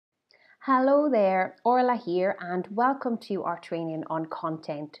Hello there, Orla here, and welcome to our training on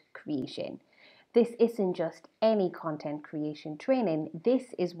content creation. This isn't just any content creation training, this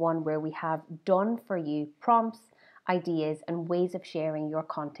is one where we have done for you prompts, ideas, and ways of sharing your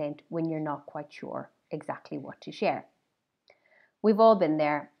content when you're not quite sure exactly what to share. We've all been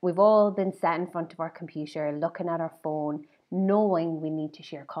there. We've all been sat in front of our computer, looking at our phone, knowing we need to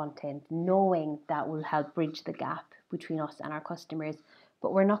share content, knowing that will help bridge the gap between us and our customers,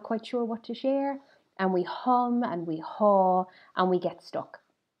 but we're not quite sure what to share. And we hum and we haw and we get stuck.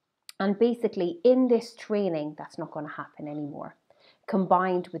 And basically, in this training, that's not going to happen anymore.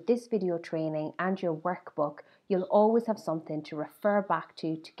 Combined with this video training and your workbook, you'll always have something to refer back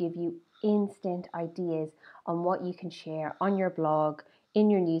to give you instant ideas on what you can share on your blog, in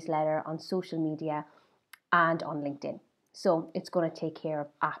your newsletter, on social media, and on LinkedIn. So it's going to take care of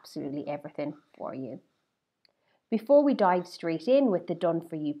absolutely everything for you. Before we dive straight in with the done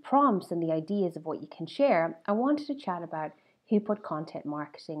for you prompts and the ideas of what you can share, I wanted to chat about who put content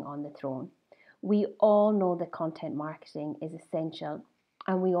marketing on the throne. We all know that content marketing is essential,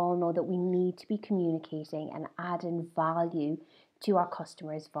 and we all know that we need to be communicating and adding value to our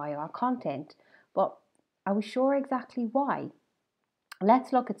customers via our content. But are we sure exactly why?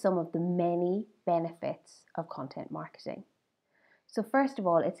 Let's look at some of the many benefits of content marketing. So first of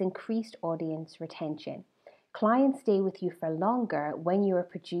all, it's increased audience retention. Clients stay with you for longer when you are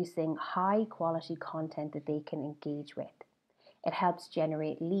producing high quality content that they can engage with. It helps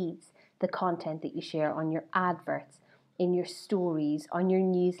generate leads, the content that you share on your adverts, in your stories, on your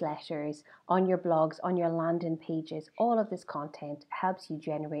newsletters, on your blogs, on your landing pages. All of this content helps you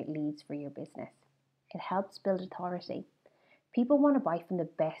generate leads for your business. It helps build authority. People want to buy from the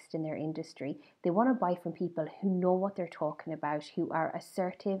best in their industry. They want to buy from people who know what they're talking about, who are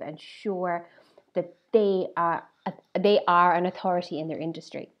assertive and sure that they are an authority in their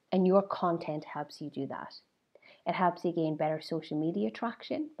industry. And your content helps you do that. It helps you gain better social media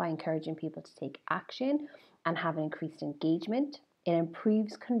traction by encouraging people to take action and have an increased engagement. It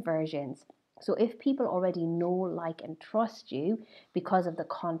improves conversions. So if people already know, like, and trust you because of the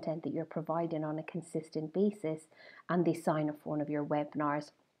content that you're providing on a consistent basis, and they sign up for one of your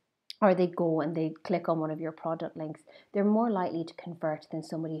webinars, or they go and they click on one of your product links, they're more likely to convert than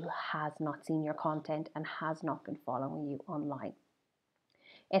somebody who has not seen your content and has not been following you online.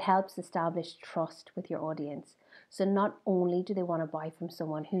 It helps establish trust with your audience. So not only do they want to buy from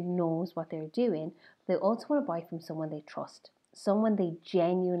someone who knows what they're doing, they also want to buy from someone they trust, someone they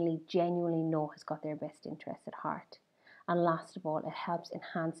genuinely know has got their best interests at heart. And last of all, it helps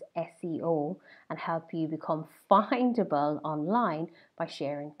enhance SEO and help you become findable online by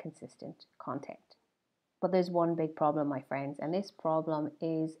sharing consistent content. But there's one big problem, my friends, and this problem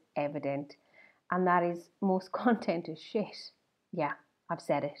is evident, and that is most content is shit. Yeah, I've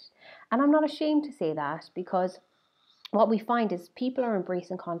said it. And I'm not ashamed to say that, because what we find is people are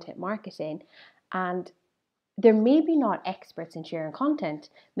embracing content marketing, and they're maybe not experts in sharing content.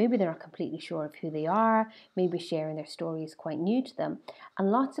 Maybe they're not completely sure of who they are. Maybe sharing their story is quite new to them. And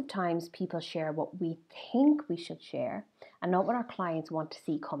lots of times people share what we think we should share and not what our clients want to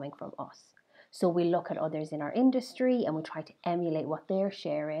see coming from us. So we look at others in our industry and we try to emulate what they're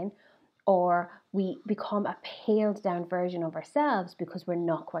sharing, or we become a paled down version of ourselves because we're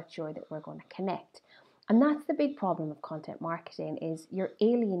not quite sure that we're going to connect. And that's the big problem of content marketing, is you're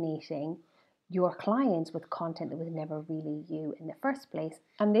alienating your clients with content that was never really you in the first place.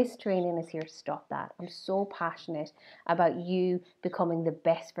 And this training is here to stop that. I'm so passionate about you becoming the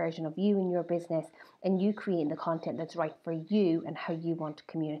best version of you in your business, and you creating the content that's right for you and how you want to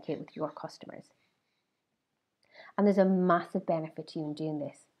communicate with your customers. And there's a massive benefit to you in doing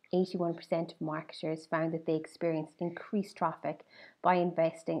this. 81% of marketers found that they experienced increased traffic by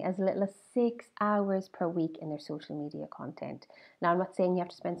investing as little as 6 hours per week in their social media content. Now, I'm not saying you have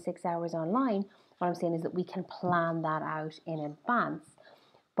to spend 6 hours online. What I'm saying is that we can plan that out in advance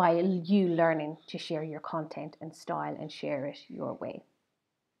by you learning to share your content and style and share it your way.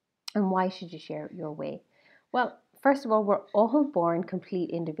 And why should you share it your way? Well, first of all, we're all born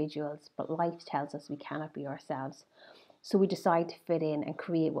complete individuals, but life tells us we cannot be ourselves. So we decide to fit in and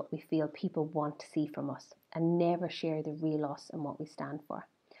create what we feel people want to see from us, and never share the real us and what we stand for.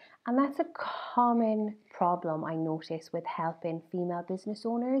 And that's a common problem I notice with helping female business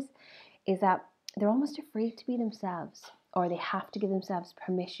owners, is that they're almost afraid to be themselves, or they have to give themselves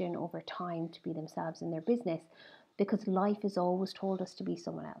permission over time to be themselves in their business, because life has always told us to be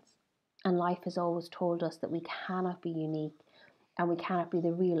someone else. And life has always told us that we cannot be unique, and we cannot be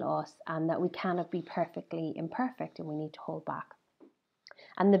the real us, and that we cannot be perfectly imperfect, and we need to hold back.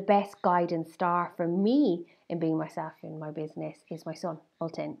 And the best guidance star for me in being myself in my business is my son,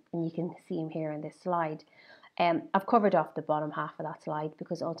 Ultan, and you can see him here in this slide. I've covered off the bottom half of that slide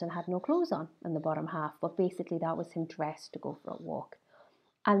because Ultan had no clothes on in the bottom half, but basically that was him dressed to go for a walk.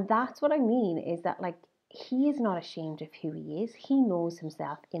 And that's what I mean, is that like he is not ashamed of who he is. He knows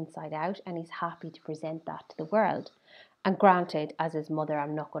himself inside out and he's happy to present that to the world. And granted, as his mother,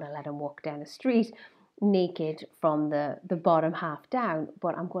 I'm not going to let him walk down the street naked from the bottom half down,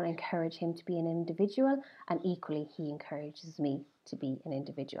 but I'm going to encourage him to be an individual, and equally he encourages me to be an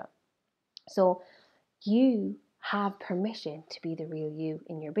individual. So you have permission to be the real you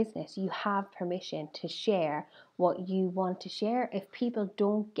in your business. You have permission to share what you want to share. If people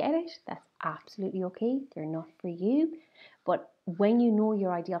don't get it, that's absolutely okay. They're not for you. But when you know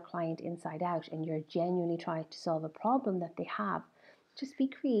your ideal client inside out and you're genuinely trying to solve a problem that they have, just be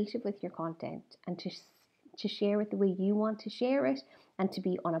creative with your content and to share it the way you want to share it and to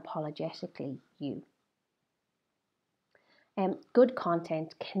be unapologetically you. Good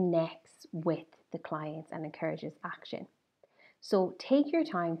content connects with the clients and encourages action. So take your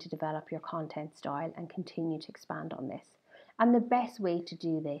time to develop your content style and continue to expand on this. And the best way to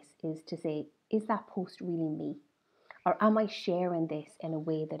do this is to say, is that post really me? Or am I sharing this in a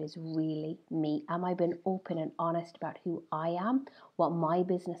way that is really me? Am I being open and honest about who I am, what my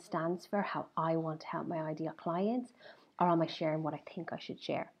business stands for, how I want to help my ideal clients? Or am I sharing what I think I should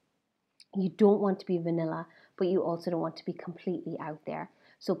share? You don't want to be vanilla, but you also don't want to be completely out there.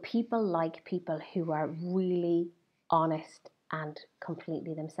 So people like people who are really honest and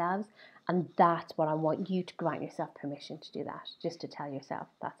completely themselves. And that's what I want you to grant yourself permission to do that. Just to tell yourself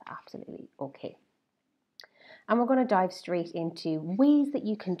that's absolutely okay. And we're going to dive straight into ways that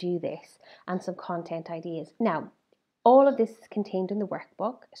you can do this and some content ideas. Now, all of this is contained in the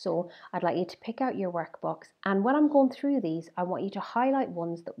workbook, so I'd like you to pick out your workbooks. And when I'm going through these, I want you to highlight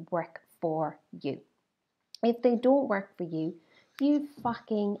ones that work for you. If they don't work for you, you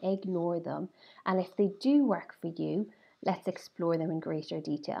fucking ignore them. And if they do work for you, let's explore them in greater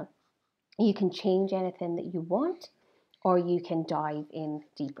detail. You can change anything that you want, or you can dive in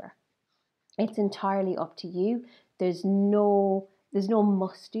deeper. It's entirely up to you. There's no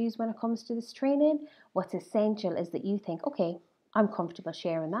must-dos when it comes to this training. What's essential is that you think, okay, I'm comfortable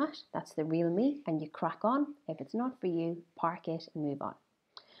sharing that. That's the real me, and you crack on. If it's not for you, park it and move on.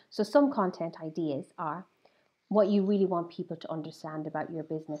 So some content ideas are what you really want people to understand about your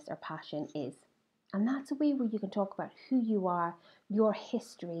business or passion is. And that's a way where you can talk about who you are, your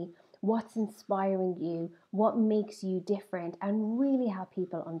history, what's inspiring you, what makes you different, and really help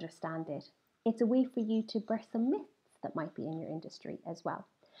people understand it. It's a way for you to burst some myths that might be in your industry as well.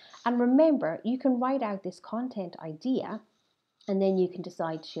 And remember, you can write out this content idea and then you can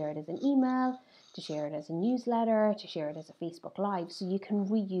decide to share it as an email, to share it as a newsletter, to share it as a Facebook Live. So you can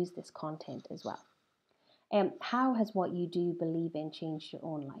reuse this content as well. How has what you do believe in changed your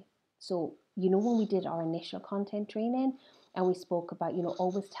own life? So, when we did our initial content training and we spoke about,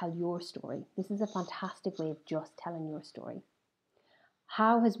 always tell your story. This is a fantastic way of just telling your story.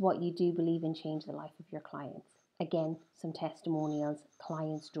 How has what you do believe in changed the life of your clients? Again, some testimonials,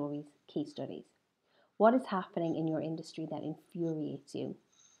 client stories, case studies. What is happening in your industry that infuriates you?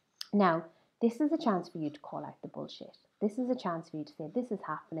 Now, this is a chance for you to call out the bullshit. This is a chance for you to say, this is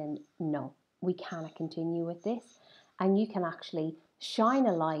happening. No, we cannot continue with this. And you can actually shine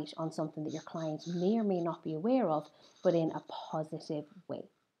a light on something that your clients may or may not be aware of, but in a positive way.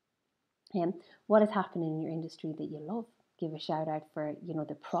 What is happening in your industry that you love? Give a shout out for,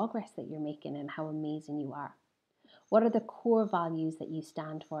 the progress that you're making and how amazing you are. What are the core values that you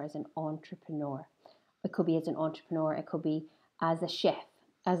stand for as an entrepreneur? It could be as an entrepreneur, it could be as a chef,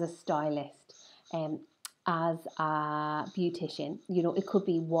 as a stylist, as a beautician. It could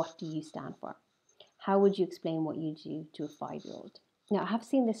be, what do you stand for? How would you explain what you do to a 5-year-old? Now, I have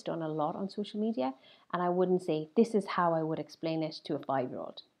seen this done a lot on social media, and I wouldn't say this is how I would explain it to a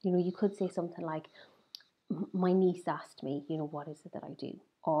 5-year-old. You could say something like, my niece asked me, what is it that I do?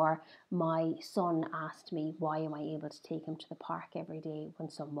 Or my son asked me, why am I able to take him to the park every day when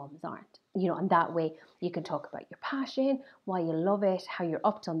some mums aren't? And that way you can talk about your passion, why you love it, how you're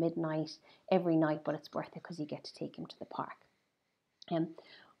up till midnight every night, but it's worth it because you get to take him to the park.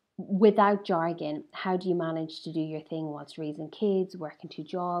 Without jargon, how do you manage to do your thing whilst raising kids, working 2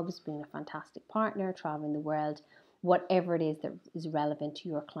 jobs, being a fantastic partner, traveling the world? Whatever it is that is relevant to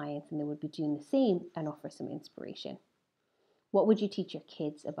your clients and they would be doing the same, and offer some inspiration. What would you teach your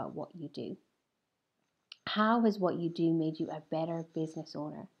kids about what you do? How has what you do made you a better business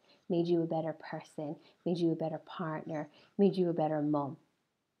owner, made you a better person, made you a better partner, made you a better mum?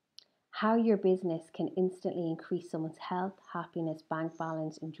 how your business can instantly increase someone's health, happiness, bank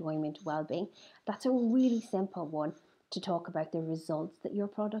balance, enjoyment, well-being. That's a really simple one to talk about the results that your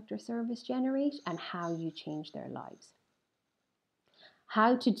product or service generate and how you change their lives.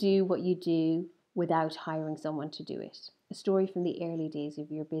 How to do what you do without hiring someone to do it. A story from the early days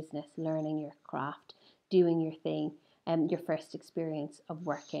of your business, learning your craft, doing your thing, and your first experience of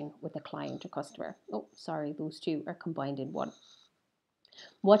working with a client or customer. Oh, sorry, those two are combined in one.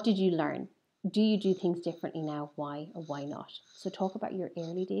 What did you learn? Do you do things differently now? Why or why not? So talk about your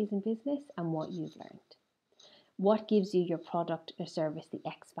early days in business and what you've learned. What gives you your product or service the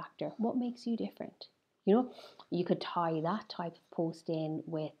X factor? What makes you different? You could tie that type of post in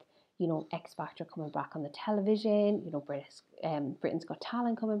with, X Factor coming back on the television, Britain's Got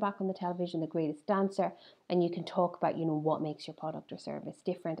Talent coming back on the television, The Greatest Dancer, and you can talk about, what makes your product or service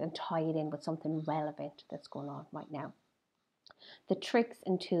different and tie it in with something relevant that's going on right now. The tricks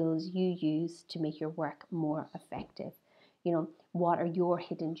and tools you use to make your work more effective. What are your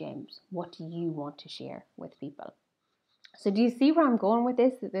hidden gems? What do you want to share with people? So do you see where I'm going with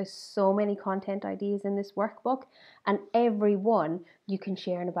this? That there's so many content ideas in this workbook, and every one you can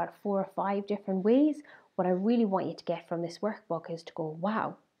share in about 4 or 5 different ways. What I really want you to get from this workbook is to go,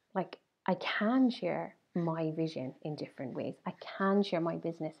 wow, like I can share my vision in different ways. I can share my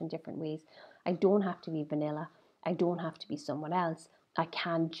business in different ways. I don't have to be vanilla. I don't have to be someone else. I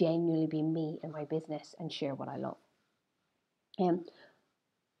can genuinely be me in my business and share what I love.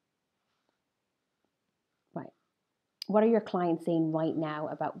 Right. What are your clients saying right now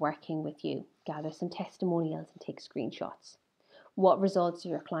about working with you? Gather some testimonials and take screenshots. What results are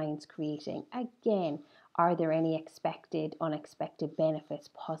your clients creating? Again, are there any expected, unexpected benefits,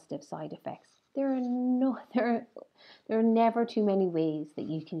 positive side effects? There are never too many ways that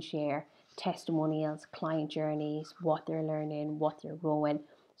you can share testimonials, client journeys, what they're learning, what they're growing.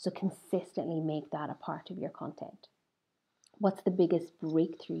 So consistently make that a part of your content. What's the biggest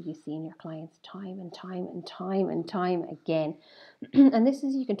breakthrough you see in your clients time and time and time and time again? And this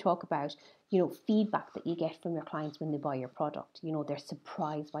is, you can talk about, feedback that you get from your clients when they buy your product. They're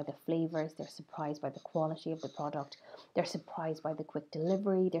surprised by the flavors, they're surprised by the quality of the product, they're surprised by the quick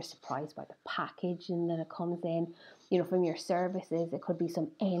delivery, they're surprised by the packaging that it comes in. From your services, it could be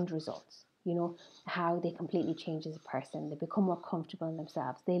some end results. How they completely change as a person, they become more comfortable in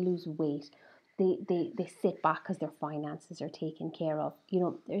themselves, they lose weight, they sit back because their finances are taken care of.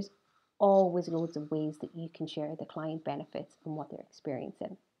 There's always loads of ways that you can share the client benefits and what they're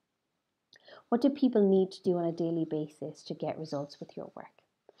experiencing. What do people need to do on a daily basis to get results with your work?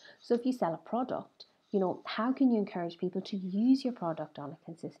 So if you sell a product, how can you encourage people to use your product on a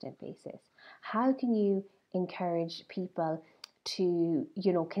consistent basis? How can you encourage people to,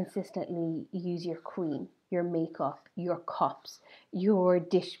 consistently use your cream, your makeup, your cups, your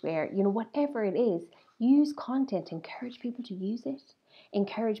dishware, whatever it is? Use content, encourage people to use it,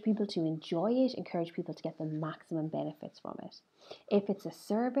 encourage people to enjoy it, encourage people to get the maximum benefits from it. If it's a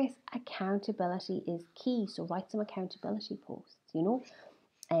service, accountability is key. So write some accountability posts,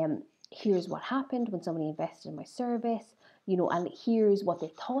 here's what happened when somebody invested in my service, and here's what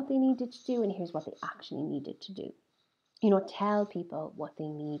they thought they needed to do, and here's what they actually needed to do. Tell people what they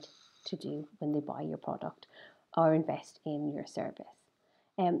need to do when they buy your product or invest in your service.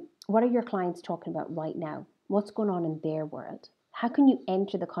 What are your clients talking about right now? What's going on in their world? How can you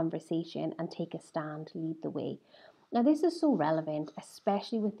enter the conversation and take a stand, lead the way? Now, this is so relevant,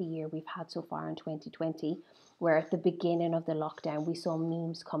 especially with the year we've had so far in 2020, where at the beginning of the lockdown, we saw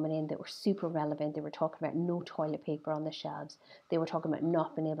memes coming in that were super relevant. They were talking about no toilet paper on the shelves. They were talking about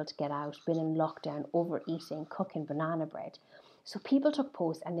not being able to get out, being in lockdown, overeating, cooking banana bread. So people took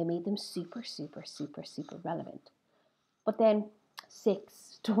posts and they made them super, super, super, super relevant. But then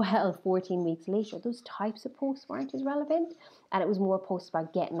 6, 12, 14 weeks later, those types of posts weren't as relevant. And it was more posts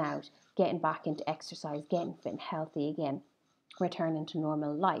about getting out, getting back into exercise, getting fit and healthy again, returning to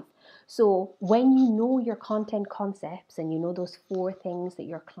normal life. So when you know your content concepts and you know those 4 things that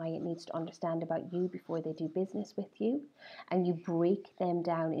your client needs to understand about you before they do business with you, and you break them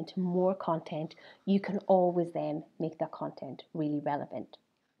down into more content, you can always then make that content really relevant.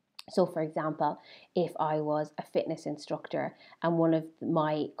 So for example, if I was a fitness instructor and one of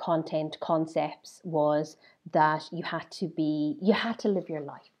my content concepts was that you had to live your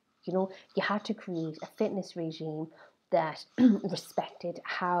life, you had to create a fitness regime that respected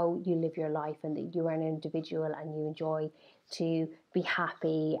how you live your life and that you are an individual and you enjoy to be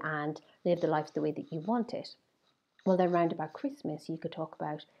happy and live the life the way that you want it. Well, then round about Christmas, you could talk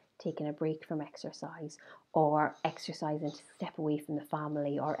about taking a break from exercise, or exercising to step away from the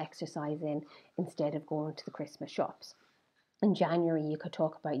family, or exercising instead of going to the Christmas shops. In January, you could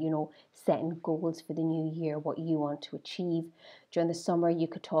talk about, setting goals for the new year, what you want to achieve. During the summer, you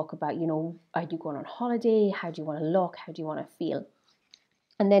could talk about, are you going on holiday? How do you want to look? How do you want to feel?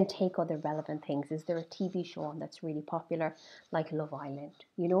 And then take other relevant things. Is there a TV show on that's really popular, like Love Island?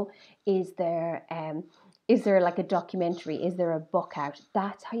 Is there like a documentary? Is there a book out?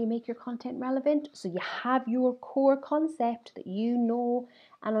 That's how you make your content relevant. So you have your core concept that you know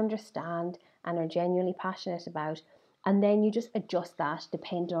and understand and are genuinely passionate about. And then you just adjust that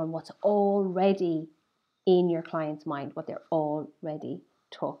depending on what's already in your client's mind, what they're already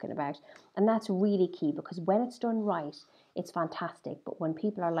talking about. And that's really key, because when it's done right, it's fantastic. But when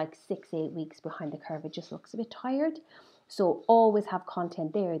people are like 6-8 weeks behind the curve, it just looks a bit tired. So always have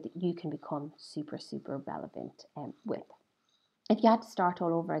content there that you can become super, super relevant with. If you had to start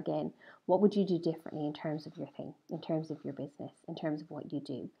all over again, what would you do differently in terms of your thing, in terms of your business, in terms of what you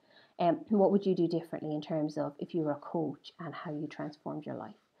do? What would you do differently in terms of if you were a coach and how you transformed your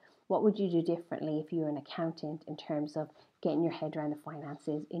life? What would you do differently if you were an accountant in terms of getting your head around the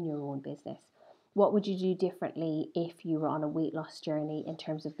finances in your own business? What would you do differently if you were on a weight loss journey in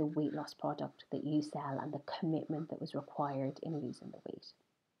terms of the weight loss product that you sell and the commitment that was required in losing the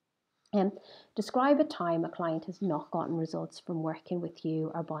weight? Describe a time a client has not gotten results from working with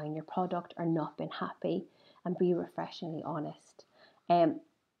you or buying your product or not been happy, and be refreshingly honest.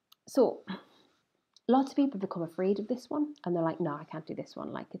 So lots of people become afraid of this one and they're like, no, I can't do this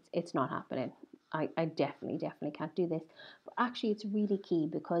one. Like it's not happening. I definitely can't do this. But actually it's really key,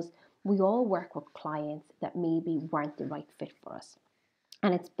 because we all work with clients that maybe weren't the right fit for us.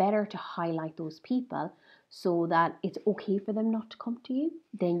 And it's better to highlight those people so that it's okay for them not to come to you,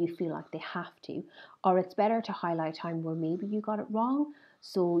 then you feel like they have to. Or it's better to highlight a time where maybe you got it wrong.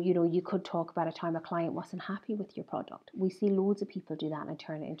 So, you could talk about a time a client wasn't happy with your product. We see loads of people do that and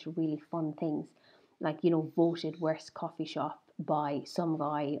turn it into really fun things. Like, voted worst coffee shop by some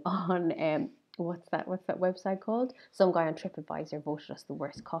guy on, what's that website called? Some guy on TripAdvisor voted us the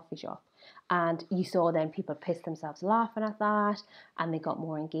worst coffee shop. And you saw then people piss themselves laughing at that, and they got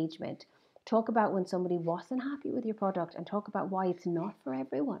more engagement. Talk about when somebody wasn't happy with your product, and talk about why it's not for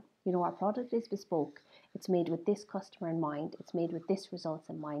everyone. Our product is bespoke. It's made with this customer in mind. It's made with this results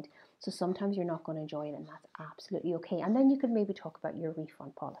in mind. So sometimes you're not going to enjoy it, and that's absolutely okay. And then you could maybe talk about your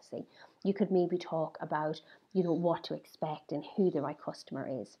refund policy. You could maybe talk about, what to expect and who the right customer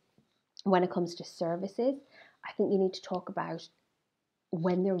is. When it comes to services, I think you need to talk about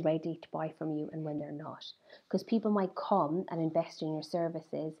when they're ready to buy from you and when they're not. Because people might come and invest in your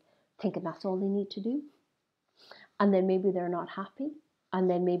services thinking that's all they need to do. And then maybe they're not happy. And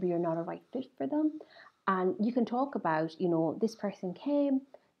then maybe you're not a right fit for them. And you can talk about, this person came,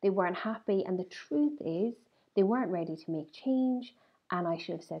 they weren't happy. And the truth is they weren't ready to make change. And I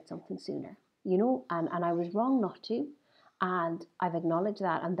should have said something sooner, and I was wrong not to. And I've acknowledged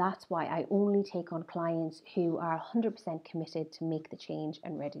that, and that's why I only take on clients who are 100% committed to make the change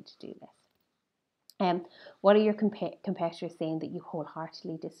and ready to do this. What are your competitors saying that you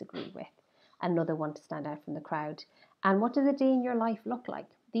wholeheartedly disagree with? Another one to stand out from the crowd. And what does a day in your life look like?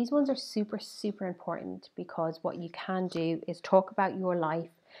 These ones are super, super important, because what you can do is talk about your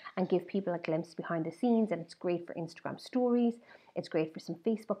life and give people a glimpse behind the scenes. And it's great for Instagram stories. It's great for some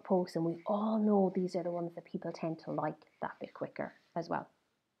Facebook posts. And we all know these are the ones that people tend to like that bit quicker as well.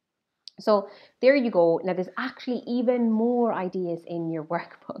 So there you go. Now there's actually even more ideas in your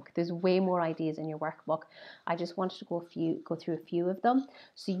workbook. There's way more ideas in your workbook. I just wanted to go through a few of them.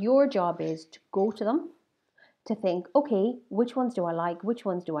 So your job is to go to them, to think, okay, which ones do I like? Which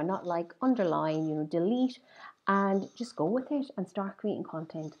ones do I not like? Underline, delete, and just go with it and start creating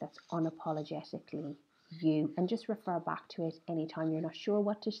content that's unapologetically you, and just refer back to it anytime you're not sure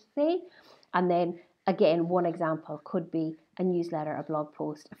what to say. And then again, one example could be a newsletter, a blog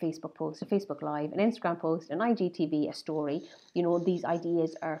post, a Facebook Live, an Instagram post, an IGTV, a story. These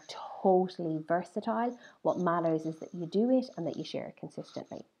ideas are totally versatile. What matters is that you do it and that you share it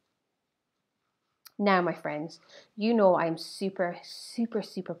consistently. Now, my friends, I'm super, super,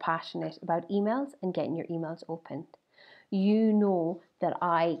 super passionate about emails and getting your emails opened. You know that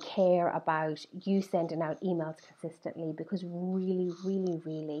I care about you sending out emails consistently, because really, really,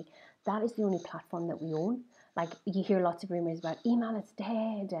 really, that is the only platform that we own. Like, you hear lots of rumors about email is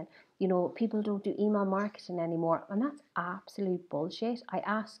dead, and people don't do email marketing anymore, and that's absolute bullshit. I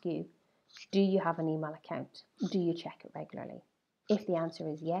ask you, do you have an email account? Do you check it regularly? If the answer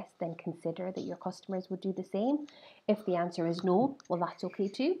is yes, then consider that your customers would do the same. If the answer is no, well, that's okay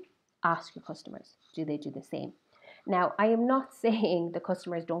too. Ask your customers, do they do the same? Now, I am not saying the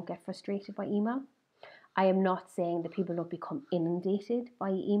customers don't get frustrated by email. I am not saying that people don't become inundated by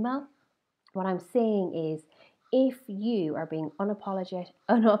email. What I'm saying is, if you are being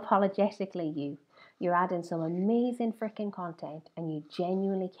unapologetically you, you're adding some amazing freaking content and you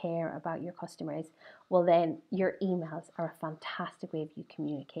genuinely care about your customers, well then your emails are a fantastic way of you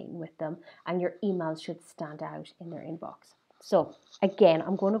communicating with them, and your emails should stand out in their inbox. So again,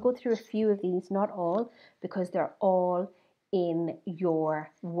 I'm going to go through a few of these, not all, because they're all in your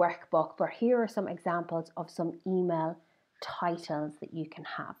workbook, but here are some examples of some email titles that you can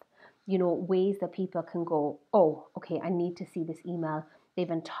have. You know, ways that people can go, oh, okay, I need to see this email. They've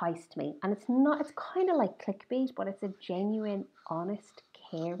enticed me. And it's kind of like clickbait, but it's a genuine, honest,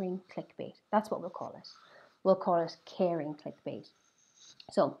 caring clickbait. That's what we'll call it. We'll call it caring clickbait.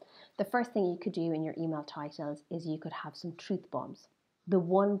 So the first thing you could do in your email titles is you could have some truth bombs. The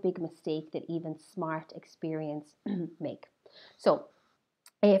one big mistake that even smart experience make. So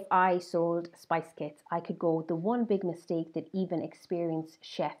if I sold spice kits, I could go the one big mistake that even experienced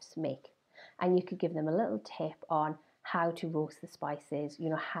chefs make. And you could give them a little tip on how to roast the spices, you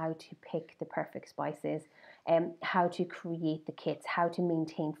know, how to pick the perfect spices, how to create the kits, how to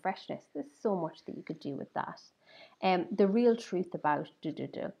maintain freshness. There's so much that you could do with that. The real truth about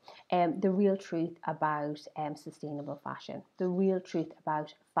the real truth about sustainable fashion, the real truth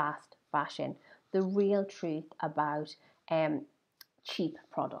about fast fashion, the real truth about cheap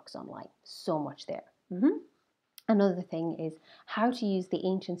products online. So much there. Another thing is how to use the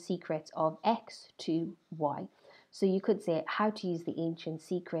ancient secrets of X to Y. So you could say how to use the ancient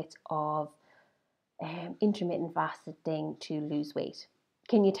secrets of intermittent fasting to lose weight.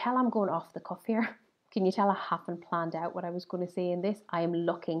 Can you tell I'm going off the cuff here? Can you tell I haven't planned out what I was going to say in this? I am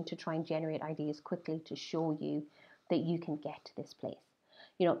looking to try and generate ideas quickly to show you that you can get to this place.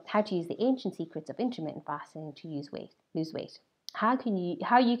 You know, how to use the ancient secrets of intermittent fasting to lose weight. How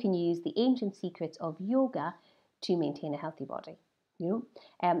you can use the ancient secrets of yoga to maintain a healthy body. You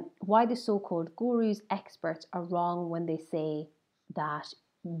know, why the so-called gurus, experts are wrong when they say that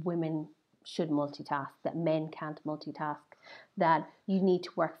women should multitask, that men can't multitask, that you need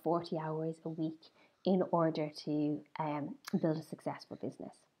to work 40 hours a week in order to build a successful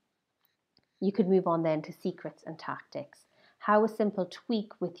business. You could move on then to secrets and tactics. How a simple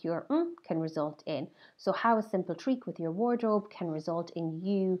tweak with your can result in. So how a simple tweak with your wardrobe can result in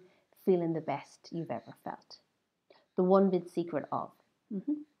you feeling the best you've ever felt. The one big secret of.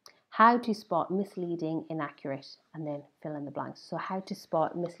 How to spot misleading, inaccurate, and then fill in the blanks. So how to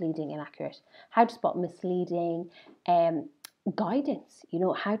spot misleading, inaccurate. How to spot misleading guidance. You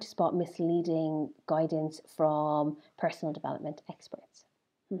know, how to spot misleading guidance from personal development experts.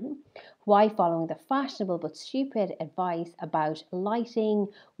 Why following the fashionable but stupid advice about lighting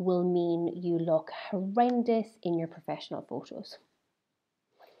will mean you look horrendous in your professional photos.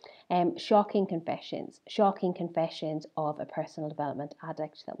 Shocking confessions of a personal development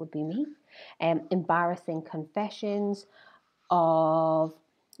addict, that would be me. Embarrassing confessions of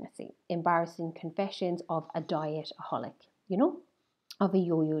a dietaholic, you know, of a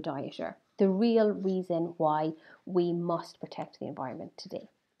yo-yo dieter. The real reason why we must protect the environment today.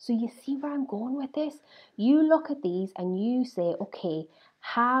 So you see where I'm going with this? You look at these and you say, okay,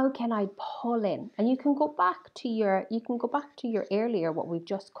 how can I pull in? And you can go back to your earlier, what we've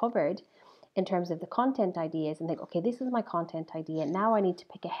just covered in terms of the content ideas, and think, okay, this is my content idea. Now I need to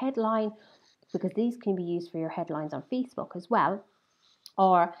pick a headline, because these can be used for your headlines on Facebook as well,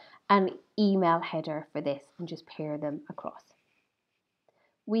 or an email header for this, and just pair them across.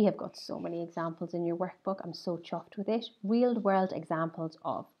 We have got so many examples in your workbook. I'm so chuffed with it. Real world examples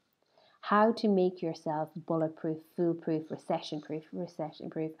of how to make yourself bulletproof, foolproof, recession-proof,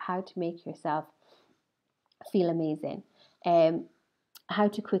 how to make yourself feel amazing, how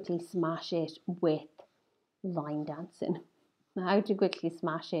to quickly smash it with line dancing, how to quickly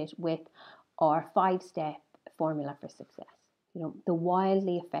smash it with our 5-step formula for success. You know, the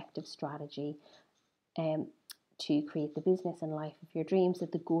wildly effective strategy to create the business and life of your dreams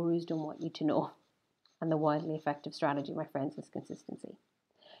that the gurus don't want you to know. And the wildly effective strategy, my friends, is consistency.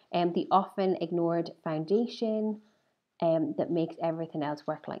 The often ignored foundation that makes everything else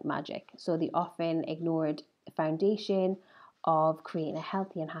work like magic. So the often ignored foundation of creating a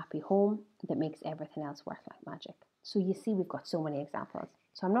healthy and happy home that makes everything else work like magic. So you see, we've got so many examples.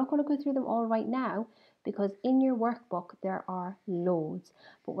 So I'm not going to go through them all right now, because in your workbook there are loads.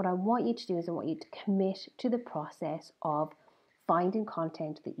 But what I want you to do is I want you to commit to the process of finding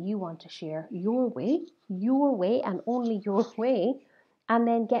content that you want to share your way and only your way, and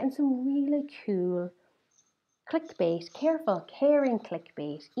then getting some really cool clickbait, caring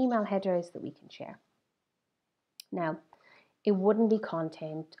clickbait, email headers that we can share. Now, it wouldn't be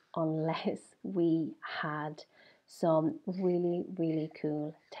content unless we had some really, really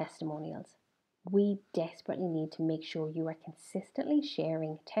cool testimonials. we desperately need to make sure you are consistently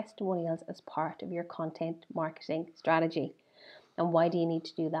sharing testimonials as part of your content marketing strategy. And why do you need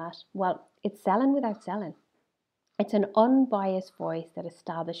to do that? Well, it's selling without selling. It's an unbiased voice that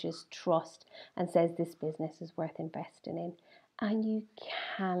establishes trust and says this business is worth investing in. And you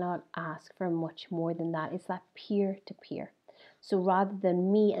cannot ask for much more than that. It's that peer to peer. So rather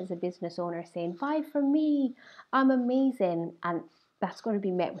than me as a business owner saying, buy from me, I'm amazing, and that's going to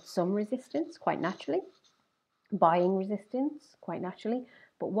be met with some resistance, quite naturally, buying resistance, quite naturally.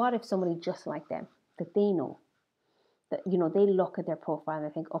 But what if somebody just like them, that they know, that, you know, they look at their profile and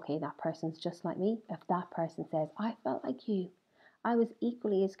they think, okay, that person's just like me. If that person says, I felt like you, I was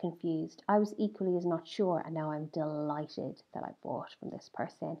equally as confused, I was equally as not sure, and now I'm delighted that I bought from this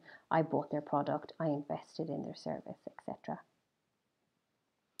person, I bought their product, I invested in their service, etc.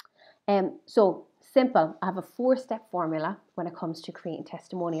 So simple. I have a 4-step formula when it comes to creating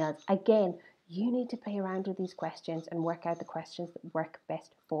testimonials. Again, you need to play around with these questions and work out the questions that work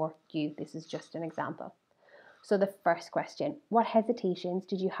best for you. This is just an example. So the first question, what hesitations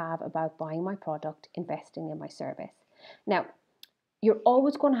did you have about buying my product, investing in my service? Now, you're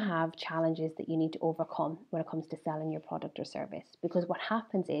always going to have challenges that you need to overcome when it comes to selling your product or service, because what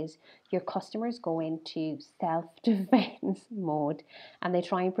happens is your customers go into self-defense mode and they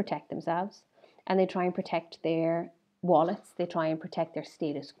try and protect themselves, and they try and protect their wallets, they try and protect their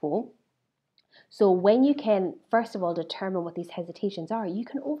status quo. So when you can, first of all, determine what these hesitations are, you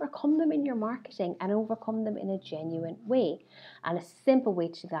can overcome them in your marketing and overcome them in a genuine way. And a simple way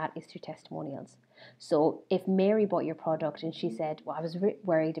to that is through testimonials. So if Mary bought your product and she said, well, I was a bit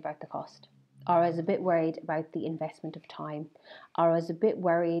worried about the cost, or I was a bit worried about the investment of time, or I was a bit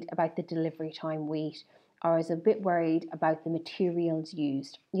worried about the delivery time wait, or I was a bit worried about the materials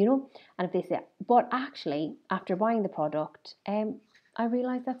used, you know, and if they say, but actually, after buying the product, I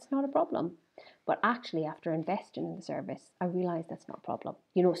realized that's not a problem. But actually, after investing in the service, I realized that's not a problem.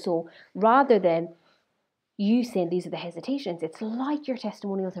 You know, so rather than you saying these are the hesitations, it's like your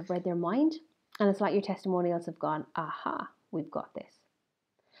testimonials have read their mind, and it's like your testimonials have gone, aha, we've got this.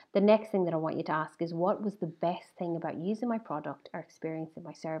 The next thing that I want you to ask is, what was the best thing about using my product or experiencing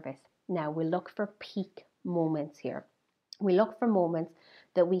my service? Now, we look for peak moments here. We look for moments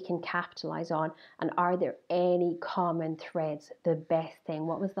that we can capitalize on, and are there any common threads? The best thing,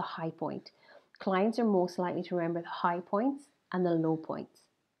 what was the high point? Clients are most likely to remember the high points and the low points,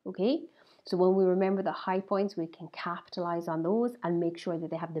 okay? So when we remember the high points, we can capitalize on those and make sure that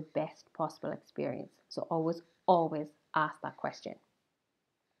they have the best possible experience. So always ask that question.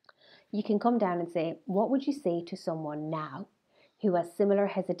 You can come down and say, what would you say to someone now who has similar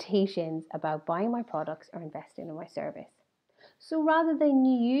hesitations about buying my products or investing in my service? So rather than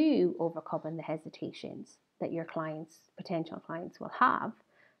you overcoming the hesitations that your clients, potential clients, will have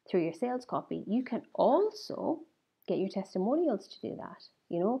through your sales copy, you can also get your testimonials to do that,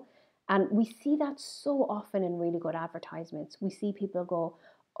 you know? And we see that so often in really good advertisements. We see people go,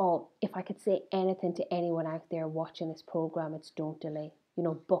 oh, if I could say anything to anyone out there watching this program, it's don't delay. You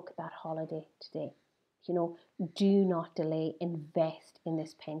know, book that holiday today. You know, do not delay, invest in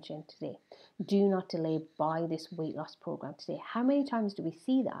this pension today. Do not delay, buy this weight loss program today. How many times do we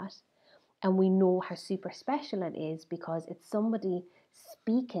see that? And we know how super special it is because it's somebody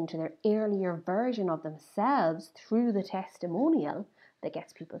speaking to their earlier version of themselves through the testimonial that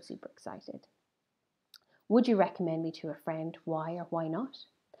gets people super excited. Would you recommend me to a friend? Why or why not?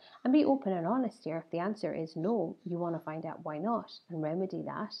 And be open and honest here. If the answer is no, you want to find out why not and remedy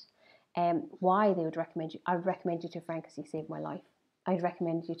that. Why they would recommend you. I would recommend you to a friend because you saved my life. I'd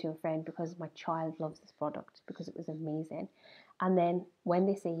recommend you to a friend because my child loves this product, because it was amazing. And then when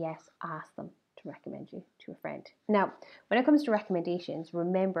they say yes, ask them to recommend you to a friend. Now, when it comes to recommendations,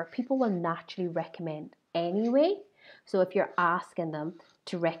 remember, people will naturally recommend anyway. So if you're asking them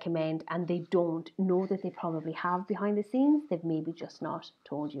to recommend and they don't, know that they probably have behind the scenes, they've maybe just not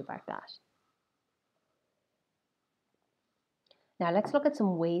told you about that. Now let's look at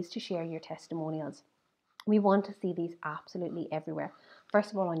some ways to share your testimonials. We want to see these absolutely everywhere.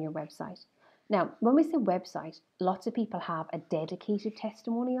 First of all, on your website. Now, when we say website, lots of people have a dedicated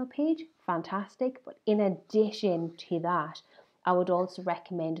testimonial page, fantastic. But in addition to that, I would also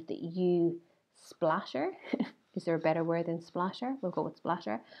recommend that you splatter, is there a better word than splatter? We'll go with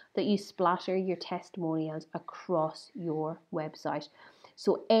splatter, that you splatter your testimonials across your website.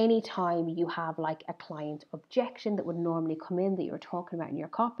 So anytime you have like a client objection that would normally come in that you're talking about in your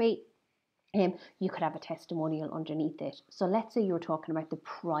copy, you could have a testimonial underneath it. So let's say you're talking about the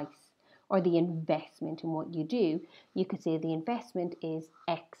price or the investment in what you do. You could say the investment is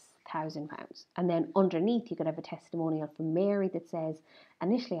X £1,000. And then underneath you could have a testimonial from Mary that says,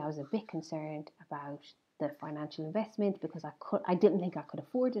 initially I was a bit concerned about the financial investment because I didn't think I could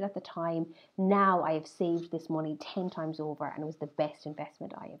afford it at the time. Now I have saved this money 10 times over and it was the best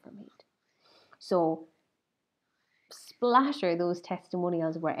investment I ever made. So splatter those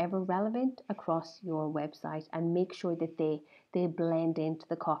testimonials wherever relevant across your website and make sure that they blend into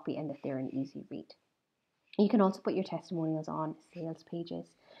the copy and that they're an easy read. You can also put your testimonials on sales pages,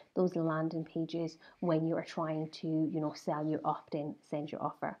 those landing pages when you are trying to, sell your opt-in, send your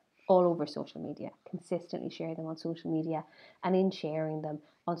offer, all over social media. Consistently share them on social media, and in sharing them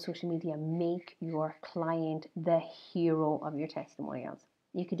on social media, make your client the hero of your testimonials.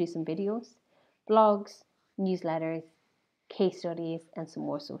 You could do some videos, blogs, newsletters, case studies, and some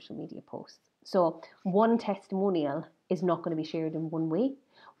more social media posts. So one testimonial is not going to be shared in one way.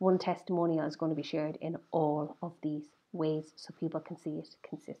 One testimonial is going to be shared in all of these ways so people can see it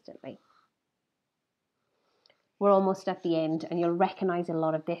consistently. We're almost at the end, and you'll recognize a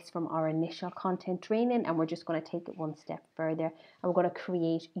lot of this from our initial content training, and we're just going to take it one step further, and we're going to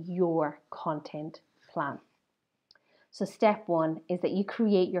create your content plan. So step one is that you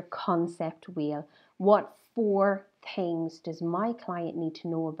create your concept wheel. What 4 things does my client need to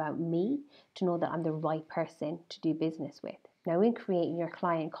know about me to know that I'm the right person to do business with? Now, in creating your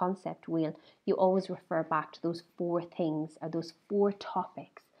client concept wheel, you always refer back to those 4 things or those 4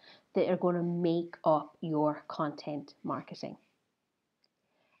 topics that are going to make up your content marketing.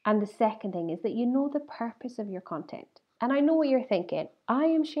 And the second thing is that you know the purpose of your content. And I know what you're thinking. I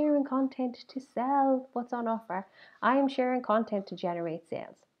am sharing content to sell what's on offer. I am sharing content to generate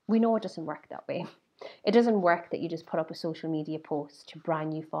sales. We know it doesn't work that way. It doesn't work that you just put up a social media post to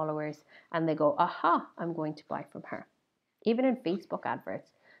brand new followers and they go, aha, I'm going to buy from her. Even in Facebook adverts,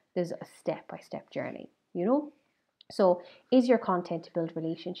 there's a step-by-step journey, So is your content to build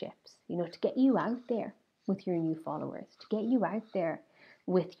relationships, to get you out there with your new followers, to get you out there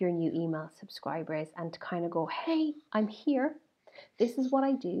with your new email subscribers and to kind of go, hey, I'm here. This is what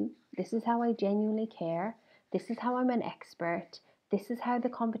I do. This is how I genuinely care. This is how I'm an expert. This is how the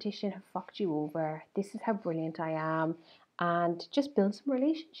competition have fucked you over. This is how brilliant I am. And just build some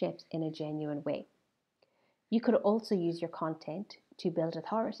relationships in a genuine way. You could also use your content to build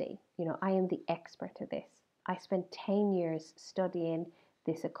authority. I am the expert at this. I spent 10 years studying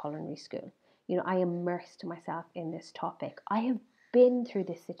this at culinary school. I immersed myself in this topic. I have been through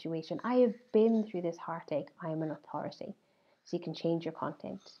this situation. I have been through this heartache. I am an authority. So you can change your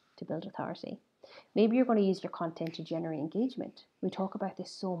content to build authority. Maybe you're going to use your content to generate engagement. We talk about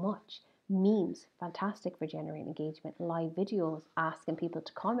this so much. Memes, fantastic for generating engagement. Live videos, asking people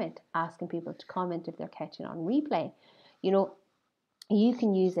to comment if they're catching on replay. You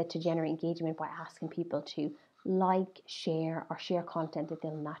can use it to generate engagement by asking people to like, share, or share content that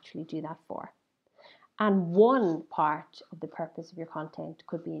they'll naturally do that for. And one part of the purpose of your content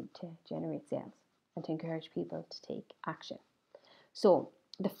could be to generate sales and to encourage people to take action. So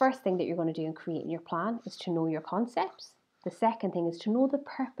the first thing that you're going to do in creating your plan is to know your concepts. The second thing is to know the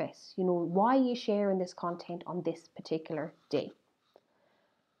purpose, why you're sharing this content on this particular day.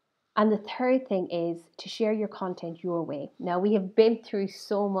 And the third thing is to share your content your way. Now, we have been through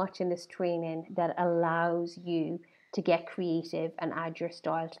so much in this training that allows you to get creative and add your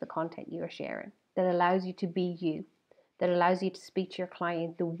style to the content you are sharing, that allows you to be you, that allows you to speak to your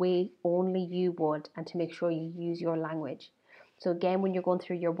client the way only you would and to make sure you use your language. So again, when you're going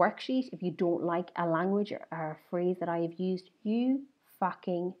through your worksheet, if you don't like a language or a phrase that I have used, you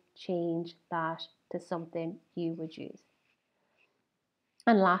fucking change that to something you would use.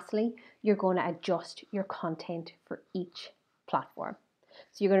 And lastly, you're going to adjust your content for each platform.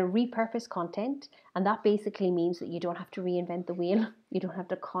 So you're going to repurpose content, and that basically means that you don't have to reinvent the wheel. You don't have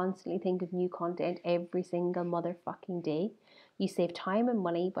to constantly think of new content every single motherfucking day. You save time and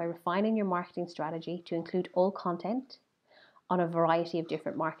money by refining your marketing strategy to include all content on a variety of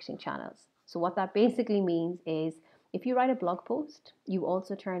different marketing channels. So what that basically means is if you write a blog post, you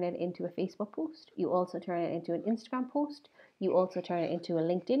also turn it into a Facebook post, you also turn it into an Instagram post, you also turn it into a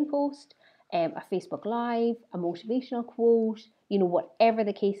LinkedIn post, a Facebook Live, a motivational quote, whatever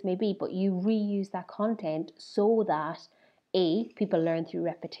the case may be, but you reuse that content so that people learn through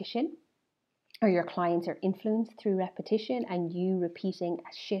repetition, or your clients are influenced through repetition and you repeating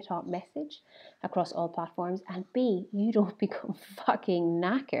a shit hot message across all platforms, and B, you don't become fucking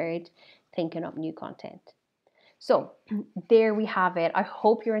knackered thinking up new content. So there we have it. I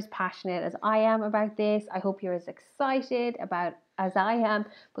hope you're as passionate as I am about this. I hope you're as excited about as I am.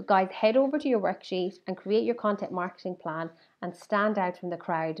 But guys, head over to your worksheet and create your content marketing plan and stand out from the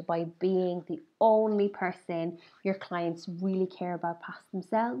crowd by being the only person your clients really care about past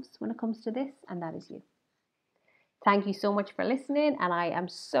themselves when it comes to this, and that is you. Thank you so much for listening, and I am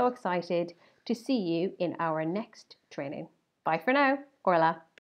so excited to see you in our next training. Bye for now, Orla.